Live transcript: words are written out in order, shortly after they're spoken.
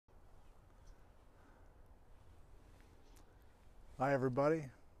Hi everybody,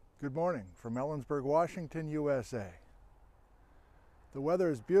 good morning from Ellensburg, Washington, USA. The weather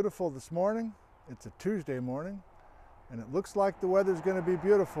is beautiful this morning. It's a Tuesday morning and it looks like the weather's going to be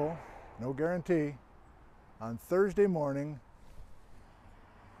beautiful, no guarantee, on Thursday morning,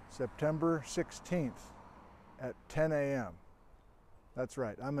 September 16th at 10 a.m. That's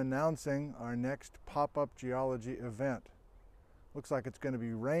right, I'm announcing our next pop-up geology event. Looks like it's going to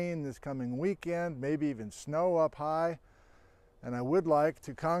be rain this coming weekend, maybe even snow up high. And I would like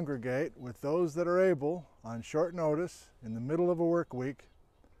to congregate with those that are able on short notice in the middle of a work week,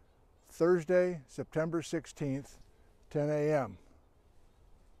 Thursday, September 16th, 10 a.m.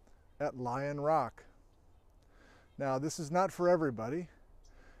 at Lion Rock. Now, this is not for everybody.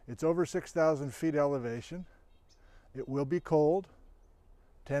 It's over 6,000 feet elevation. It will be cold,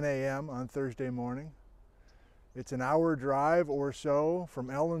 10 a.m. on Thursday morning. It's an hour drive or so from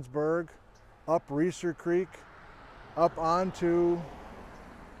Ellensburg up Reeser Creek, up onto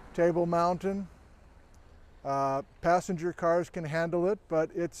Table Mountain. Passenger cars can handle it, but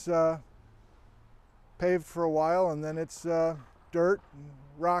it's paved for a while and then it's dirt and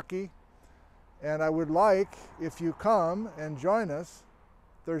rocky. And I would like, if you come and join us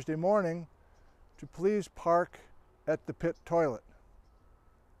Thursday morning, to please park at the pit toilet.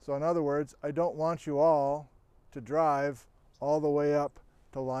 So in other words, I don't want you all to drive all the way up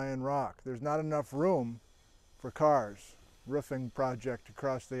to Lion Rock. There's not enough room for cars, roofing project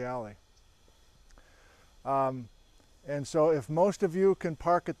across the alley. And so if most of you can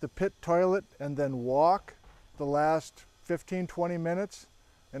park at the pit toilet and then walk the last 15-20 minutes,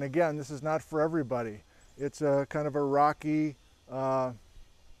 and again, this is not for everybody. It's a kind of a rocky,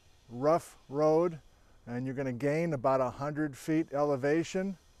 rough road, and you're going to gain about 100 feet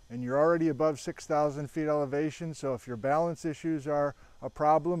elevation, and you're already above 6,000 feet elevation, so if your balance issues are a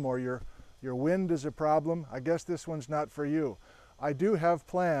problem or your wind is a problem, I guess this one's not for you. I do have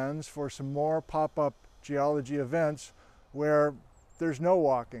plans for some more pop-up geology events where there's no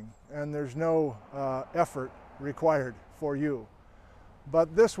walking and there's no effort required for you.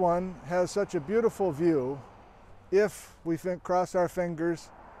 But this one has such a beautiful view. If we cross our fingers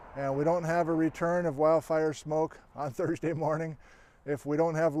and we don't have a return of wildfire smoke on Thursday morning, if we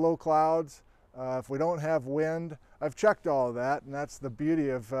don't have low clouds, if we don't have wind, I've checked all of that, and that's the beauty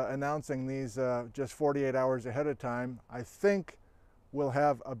of announcing these just 48 hours ahead of time. I think we'll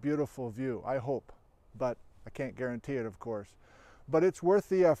have a beautiful view, I hope, but I can't guarantee it, of course. But it's worth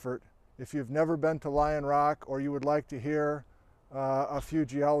the effort if you've never been to Lion Rock or you would like to hear a few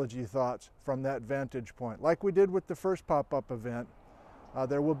geology thoughts from that vantage point. Like we did with the first pop-up event,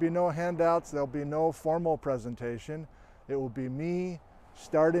 there will be no handouts, there'll be no formal presentation. It will be me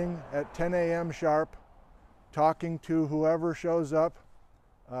starting at 10 a.m. sharp, talking to whoever shows up.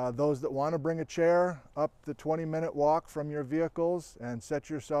 Those that want to bring a chair up the 20-minute walk from your vehicles and set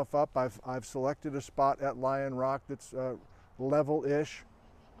yourself up. I've selected a spot at Lion Rock that's level-ish,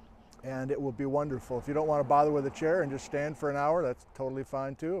 and it will be wonderful. If you don't want to bother with a chair and just stand for an hour, that's totally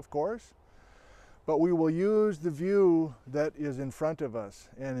fine too, of course. But we will use the view that is in front of us,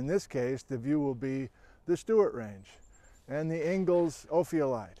 and in this case, the view will be the Stewart Range and the Ingalls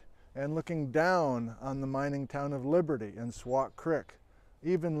Ophiolite, and looking down on the mining town of Liberty and Swat Creek.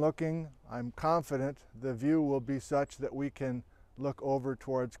 Even looking, I'm confident the view will be such that we can look over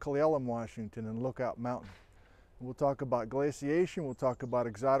towards Cle Elum, Washington and Lookout Mountain. We'll talk about glaciation, we'll talk about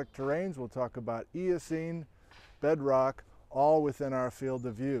exotic terrains, we'll talk about Eocene, bedrock, all within our field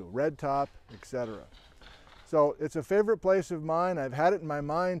of view, red top, etc. So it's a favorite place of mine. I've had it in my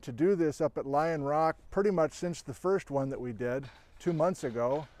mind to do this up at Lion Rock pretty much since the first one that we did 2 months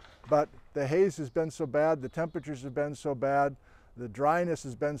ago, but the haze has been so bad, the temperatures have been so bad, the dryness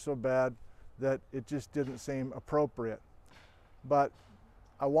has been so bad that it just didn't seem appropriate. But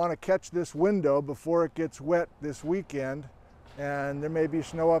I want to catch this window before it gets wet this weekend, and there may be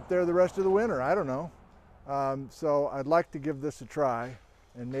snow up there the rest of the winter, I don't know. So I'd like to give this a try,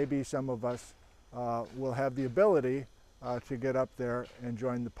 and maybe some of us will have the ability to get up there and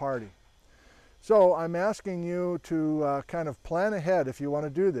join the party. So I'm asking you to kind of plan ahead if you want to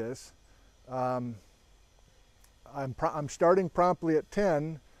do this. I'm starting promptly at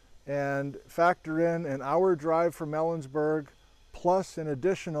 10 and factor in an hour drive from Ellensburg plus an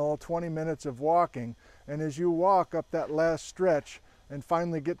additional 20 minutes of walking. And as you walk up that last stretch and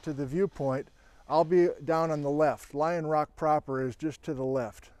finally get to the viewpoint, I'll be down on the left. Lion Rock proper is just to the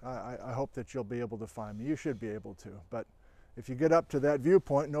left. I hope that you'll be able to find me. You should be able to. But if you get up to that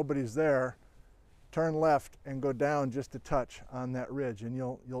viewpoint, nobody's there, turn left and go down just a touch on that ridge, and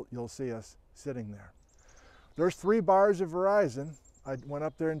you'll see us sitting there. There's 3 bars of horizon. I went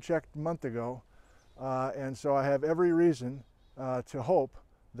up there and checked a month ago, and so I have every reason to hope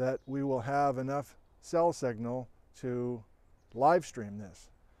that we will have enough cell signal to live stream this.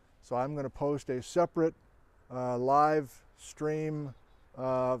 So I'm going to post a separate live stream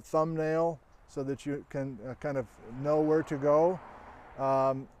thumbnail so that you can kind of know where to go,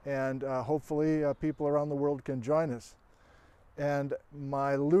 and hopefully people around the world can join us. And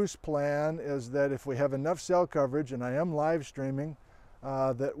my loose plan is that if we have enough cell coverage, and I am live streaming,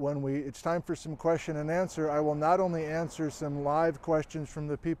 that when it's time for some question and answer, I will not only answer some live questions from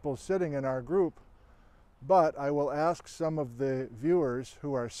the people sitting in our group, but I will ask some of the viewers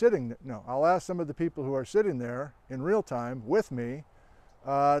who are I'll ask some of the people who are sitting there in real time with me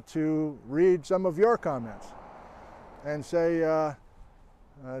to read some of your comments and say,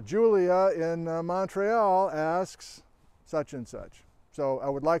 Julia in Montreal asks such and such. So I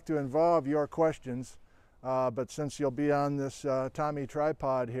would like to involve your questions, but since you'll be on this Tommy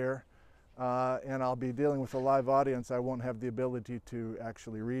tripod here, and I'll be dealing with a live audience, I won't have the ability to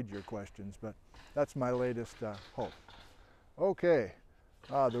actually read your questions, but that's my latest hope. Okay,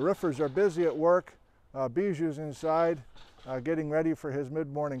 the roofers are busy at work. Bijou's inside getting ready for his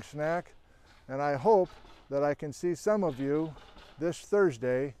mid-morning snack, and I hope that I can see some of you this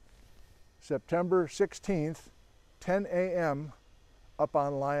Thursday, September 16th, 10 a.m. up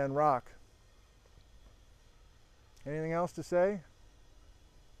on Lion Rock. Anything else to say?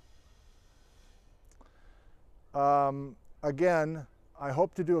 Again, I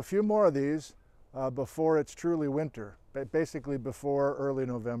hope to do a few more of these before it's truly winter, basically before early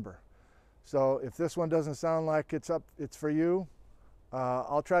November. So if this one doesn't sound like it's for you,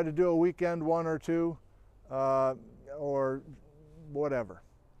 I'll try to do a weekend one or two, or whatever.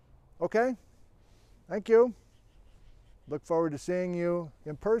 Okay? Thank you. Look forward to seeing you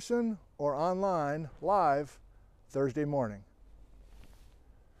in person or online live Thursday morning,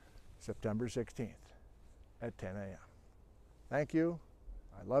 September 16th at 10 a.m. Thank you,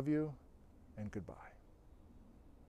 I love you, and goodbye.